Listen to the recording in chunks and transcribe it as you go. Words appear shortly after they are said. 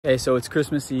Hey, so it's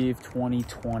Christmas Eve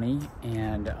 2020,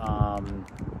 and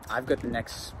I've got the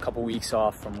next couple weeks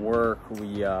off from work.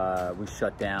 We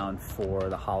shut down for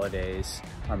the holidays,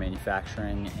 our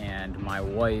manufacturing, and my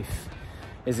wife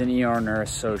is an ER nurse,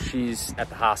 so she's at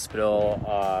the hospital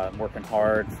working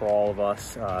hard for all of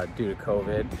us due to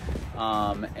COVID.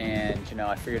 And you know,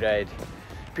 I figured I'd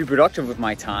be productive with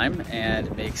my time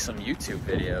and make some YouTube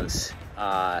videos.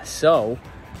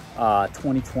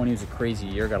 2020 was a crazy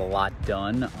year, got a lot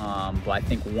done, but I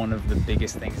think one of the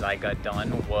biggest things I got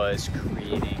done was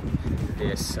creating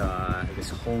this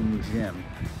home gym.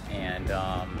 And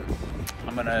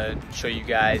I'm gonna show you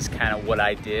guys kind of what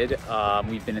I did.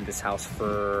 We've been at this house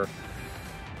for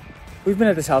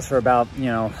about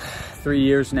 3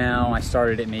 years now. I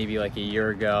started it maybe like a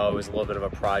year ago. It was a little bit of a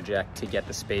project to get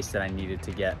the space that I needed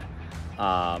to get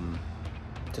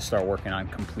to start working on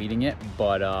completing it.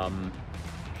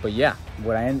 But yeah,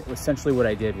 essentially what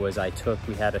I did was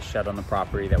we had a shed on the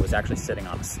property that was actually sitting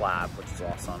on a slab, which is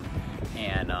awesome.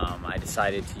 And I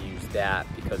decided to use that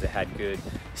because it had good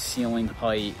ceiling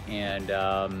height, and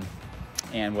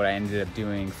what I ended up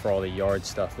doing for all the yard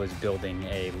stuff was building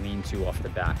a lean-to off the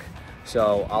back.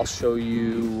 So I'll show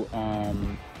you,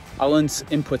 I'll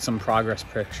input some progress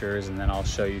pictures, and then I'll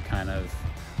show you I'll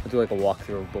do like a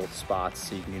walkthrough of both spots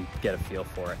so you can get a feel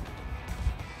for it.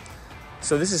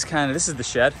 So this is the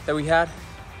shed that we had.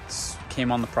 This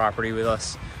came on the property with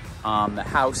us. The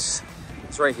house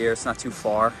is right here. It's not too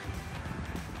far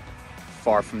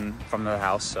from the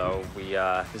house. So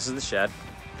this is the shed.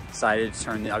 Decided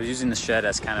to I was using the shed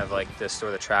as kind of like to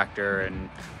store the tractor and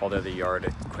all the other yard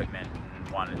equipment, and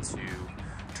wanted to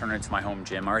turn it into my home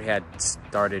gym. I already had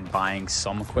started buying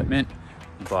some equipment,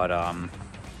 but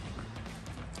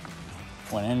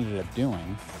what I ended up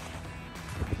doing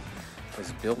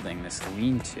was building this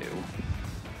lean-to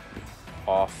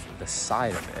off the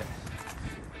side of it,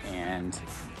 and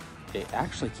it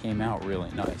actually came out really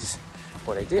nice.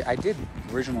 What I did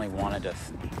originally wanted to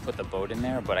put the boat in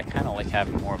there, but I kind of like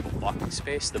having more of a walking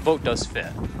space. The boat does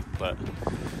fit, but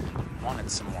I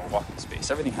wanted some more walking space.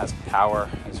 Everything has power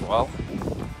as well.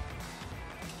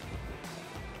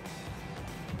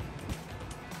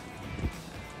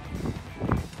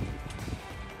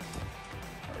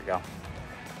 There we go.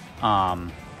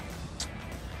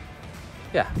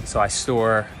 Yeah, so I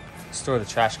store the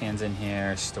trash cans in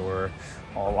here, store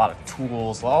a lot of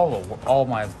tools, all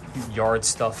my yard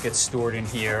stuff gets stored in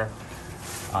here.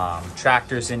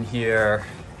 Tractors in here,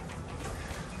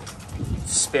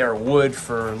 spare wood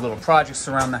for little projects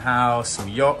around the house,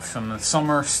 some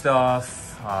summer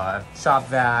stuff, shop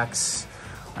vacs,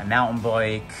 my mountain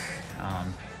bike,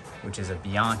 which is a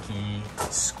Bianchi.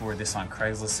 Scored this on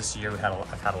Craigslist this year. I've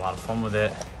had a lot of fun with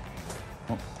it.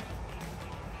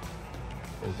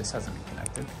 Oh, this hasn't been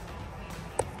connected.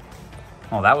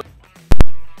 Oh, that was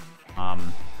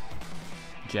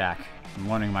jack. I'm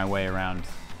learning my way around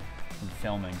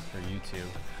filming for YouTube.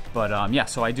 But yeah,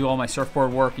 so I do all my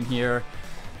surfboard work in here.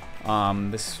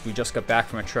 We just got back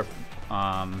from a trip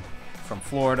from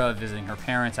Florida, visiting her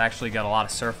parents. I actually got a lot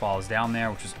of surf while I was down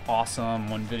there, which is awesome.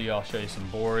 One video I'll show you some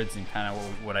boards and kind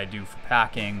of what I do for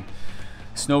packing.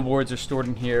 Snowboards are stored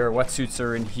in here, wetsuits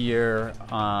are in here.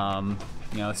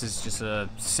 This is just a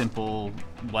simple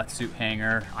wetsuit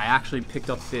hanger. I actually picked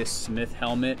up this Smith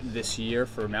helmet this year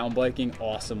for mountain biking.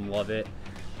 Awesome, love it.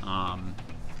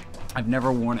 I've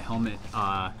never worn a helmet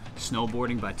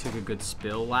snowboarding, but I took a good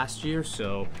spill last year,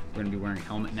 so we're gonna be wearing a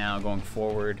helmet now going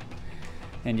forward.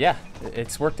 And yeah,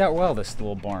 it's worked out well, this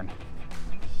little barn.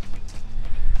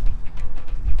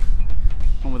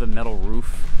 One with a metal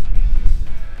roof,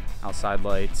 outside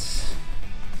lights.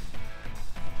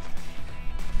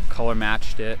 Color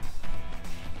matched it.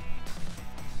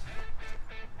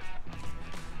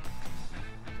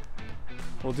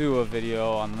 We'll do a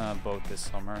video on the boat this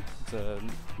summer. It's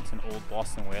an old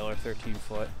Boston Whaler, 13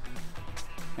 foot.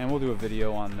 And we'll do a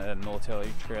video on the military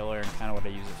trailer and kind of what I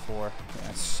use it for.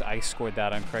 I scored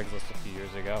that on Craigslist a few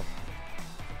years ago.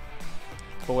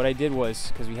 But what I did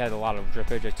was, because we had a lot of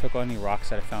drippage, I took any rocks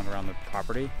that I found around the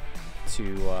property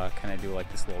to kind of do like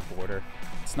this little border.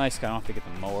 It's nice, I don't have to get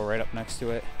the mower right up next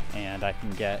to it, and I can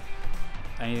get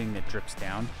anything that drips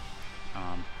down.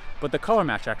 But the color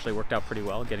match actually worked out pretty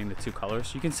well, getting the two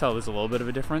colors. You can tell there's a little bit of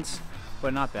a difference,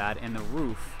 but not bad. And the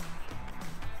roof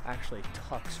actually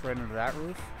tucks right under that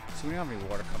roof, so we don't have any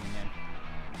water coming in.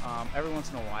 Every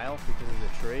once in a while, because of the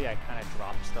tree, I kind of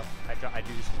drop stuff. I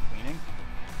do some cleaning,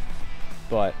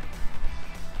 but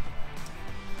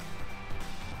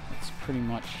it's pretty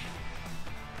much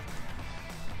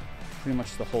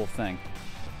the whole thing.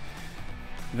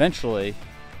 Eventually,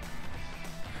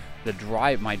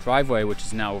 my driveway, which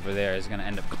is now over there, is gonna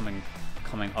end up coming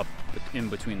up in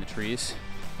between the trees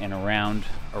and around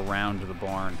the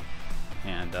barn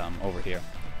and over here.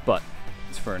 But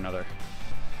it's for another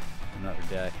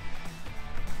day.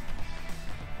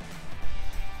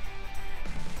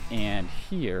 And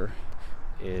here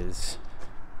is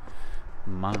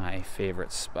my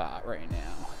favorite spot right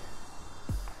now.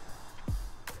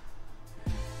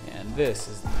 And this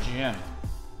is the gym.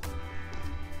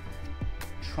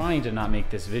 Trying to not make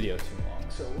this video too long,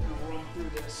 so we're gonna run through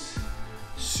this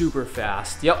super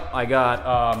fast. Yep, I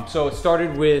got, so it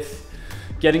started with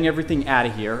getting everything out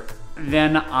of here.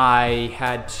 Then I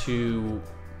had to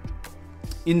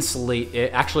insulate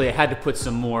it. Actually, I had to put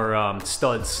some more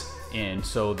studs in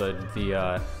so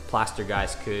the plaster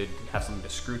guys could have something to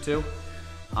screw to.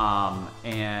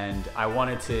 And I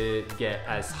wanted to get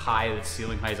as high the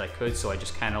ceiling height as I could, so I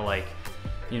just kind of like,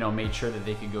 you know, made sure that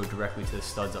they could go directly to the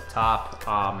studs up top.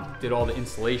 Did all the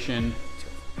insulation.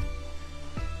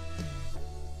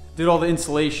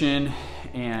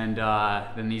 And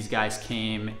then these guys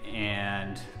came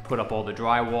and put up all the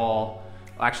drywall.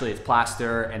 Actually, it's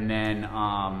plaster, and then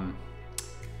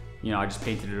you know, I just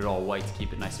painted it all white to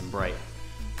keep it nice and bright.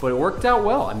 But it worked out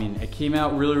well. I mean, it came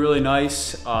out really, really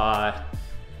nice. I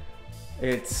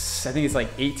think it's like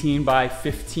 18 by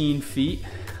 15 feet.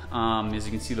 As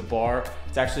you can see, the bar,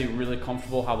 it's actually really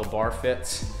comfortable how the bar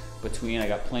fits between. I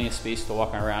got plenty of space to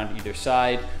walk around either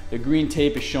side. The green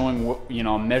tape is showing what, you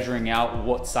know, I'm measuring out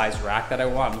what size rack that I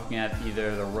want. I'm looking at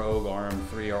either the Rogue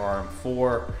RM3 or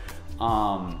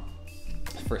RM4.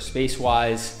 For space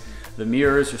wise, the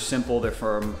mirrors are simple. They're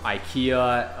from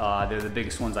IKEA. They're the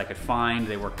biggest ones I could find.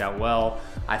 They worked out well.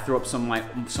 I threw up some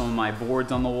of my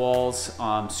boards on the walls.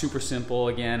 Super simple.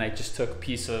 Again, I just took a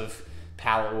piece of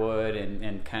pallet wood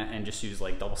and just used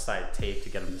like double-sided tape to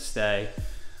get them to stay.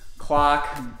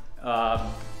 Clock.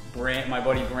 My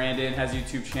buddy Brandon has a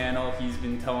YouTube channel. He's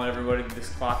been telling everybody this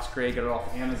clock's great. Get it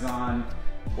off Amazon.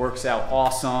 Works out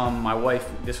awesome. My wife,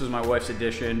 this was my wife's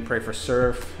edition. Pray for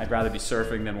surf. I'd rather be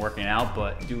surfing than working out,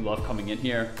 but do love coming in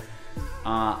here.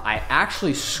 I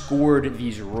actually scored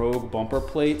these Rogue bumper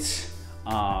plates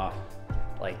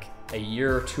like a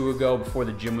year or two ago before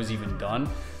the gym was even done.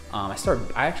 I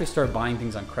actually started buying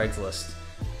things on Craigslist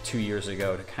 2 years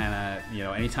ago to kind of, you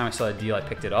know, anytime I saw a deal, I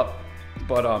picked it up.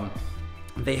 But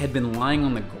they had been lying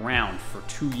on the ground for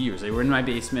 2 years. They were in my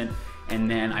basement,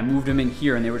 and then I moved them in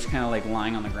here, and they were just kind of like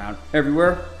lying on the ground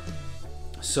everywhere.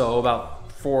 So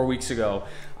about 4 weeks ago,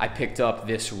 I picked up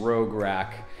this Rogue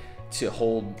rack to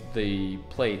hold the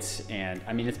plates, and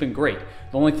I mean, it's been great.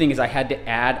 The only thing is I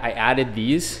added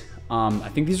these. I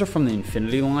think these are from the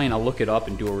Infinity line. I'll look it up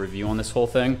and do a review on this whole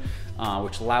thing,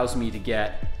 which allows me to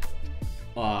get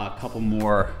a couple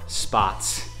more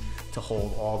spots to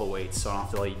hold all the weights, so I don't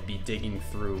have to like be digging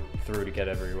through to get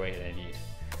every weight I need,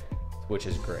 which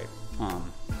is great.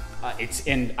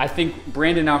 And I think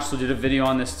Brandon also did a video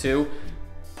on this too.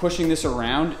 Pushing this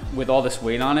around with all this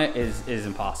weight on it is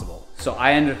impossible. So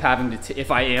I ended up having to, if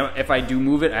I do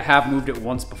move it, I have moved it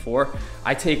once before.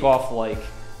 I take off like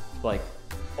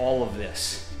all of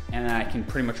this, and then I can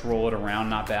pretty much roll it around,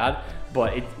 not bad.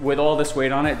 But with all this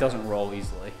weight on it, it doesn't roll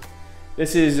easily.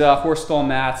 This is horse stall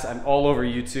mats. I'm all over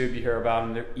YouTube. You hear about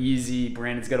them. They're easy.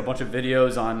 Brandon's got a bunch of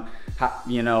videos on how,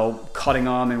 you know, cutting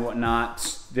them and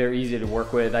whatnot. They're easy to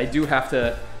work with. I do have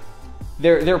to.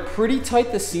 They're pretty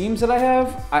tight, the seams that I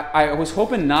have. I was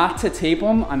hoping not to tape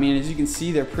them. I mean, as you can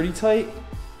see, they're pretty tight,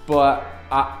 but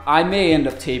I may end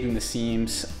up taping the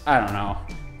seams. I don't know.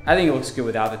 I think it looks good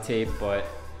without the tape, but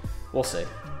we'll see.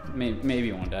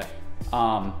 Maybe one day.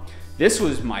 This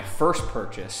was my first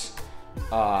purchase.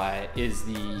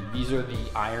 These are the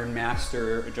Iron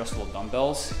Master adjustable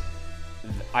dumbbells.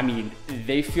 I mean,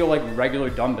 they feel like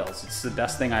regular dumbbells. It's the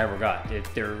best thing I ever got.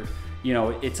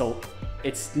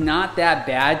 It's not that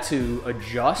bad to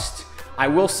adjust. I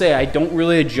will say I don't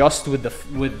really adjust with the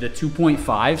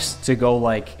 2.5s to go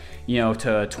like, you know,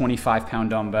 to a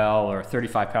 25-pound dumbbell or a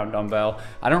 35-pound dumbbell.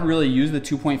 I don't really use the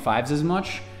 2.5s as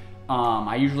much.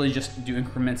 I usually just do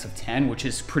increments of 10, which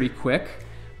is pretty quick,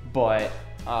 but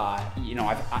you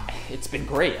know, it's been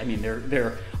great. I mean,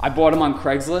 I bought them on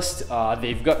Craigslist.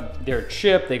 They're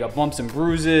chipped, they got bumps and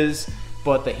bruises,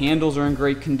 but the handles are in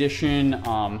great condition.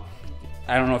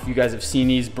 I don't know if you guys have seen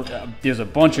these. There's a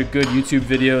bunch of good YouTube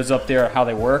videos up there of how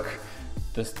they work.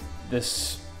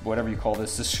 This whatever you call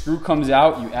this, the screw comes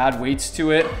out, you add weights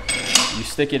to it, you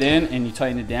stick it in, and you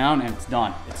tighten it down, and it's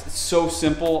done. It's so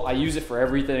simple. I use it for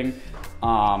everything.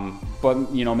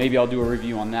 But you know, maybe I'll do a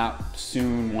review on that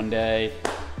soon one day.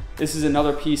 This is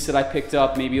another piece that I picked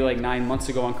up maybe like 9 months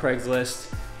ago on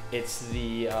Craigslist. It's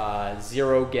the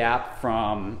Zero Gap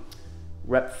from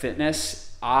Rep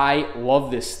Fitness. I love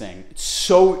this thing. It's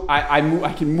so,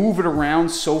 I can move it around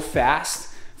so fast,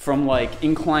 from like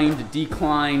incline to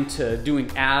decline to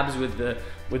doing abs with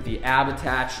the ab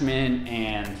attachment,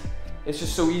 and it's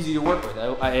just so easy to work with.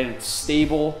 And it's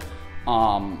stable.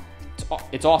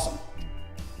 It's awesome.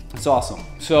 It's awesome.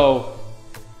 So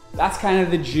that's kind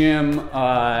of the gym.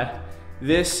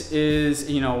 This is,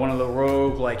 you know, one of the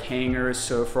Rogue like hangers.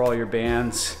 So for all your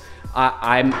bands,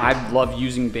 I love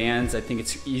using bands. I think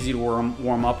it's easy to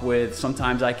warm up with.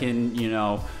 Sometimes I can, you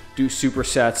know, do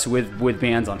supersets with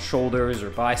bands on shoulders or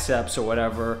biceps or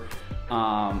whatever.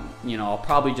 You know, I'll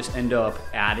probably just end up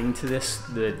adding to this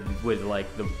with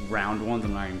like the round ones.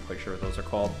 I'm not even quite sure what those are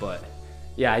called, but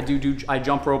yeah, I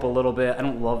jump rope a little bit. I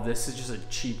don't love this. It's just a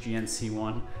cheap GNC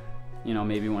one. You know,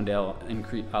 maybe one day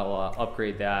I'll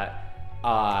upgrade that.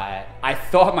 I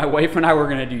thought my wife and I were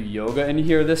gonna do yoga in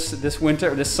here this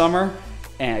summer,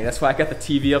 and that's why I got the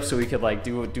TV up so we could like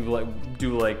do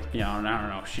like, you know, I don't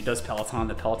know. She does the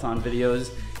Peloton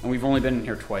videos, and we've only been in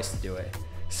here twice to do it.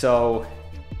 So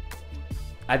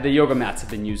the yoga mats have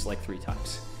been used like 3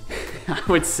 times, I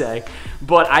would say.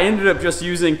 But I ended up just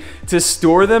using, to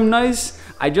store them nice,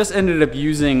 I just ended up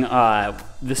using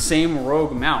the same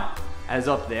Rogue mount as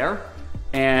up there,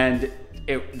 and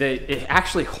it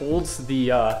actually holds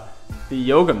the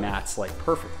yoga mats like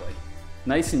perfectly,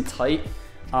 nice and tight.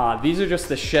 These are just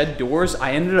the shed doors.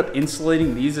 I ended up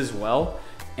insulating these as well,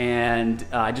 and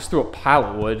I just threw a pile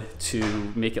of wood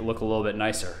to make it look a little bit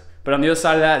nicer. But on the other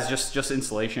side of that is just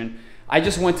insulation. I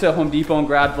just went to Home Depot and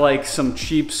grabbed like some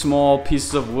cheap small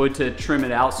pieces of wood to trim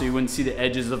it out so you wouldn't see the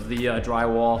edges of the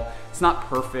drywall. It's not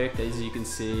perfect, as you can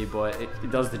see, but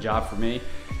it does the job for me.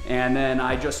 And then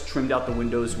I just trimmed out the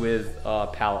windows with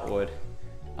pallet wood.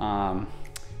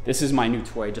 This is my new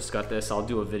toy. I just got this. I'll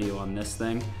do a video on this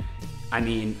thing. I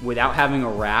mean, without having a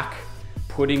rack,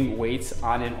 putting weights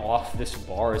on and off this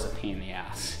bar is a pain in the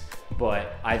ass.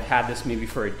 But I've had this maybe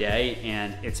for a day,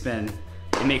 and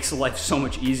it makes life so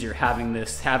much easier having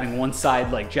one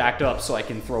side like jacked up so I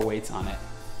can throw weights on it.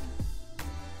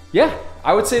 Yeah,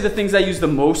 I would say the things I use the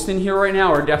most in here right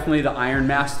now are definitely the Iron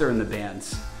Master and the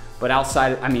bands. But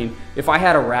outside, I mean, if I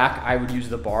had a rack, I would use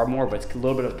the bar more, but it's a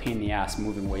little bit of a pain in the ass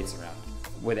moving weights around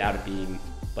without it being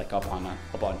like up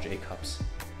on J-cups.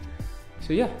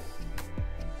 So yeah,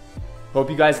 hope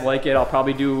you guys like it. I'll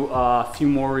probably do a few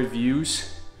more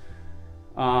reviews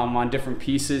on different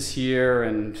pieces here,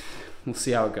 and we'll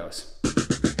see how it goes.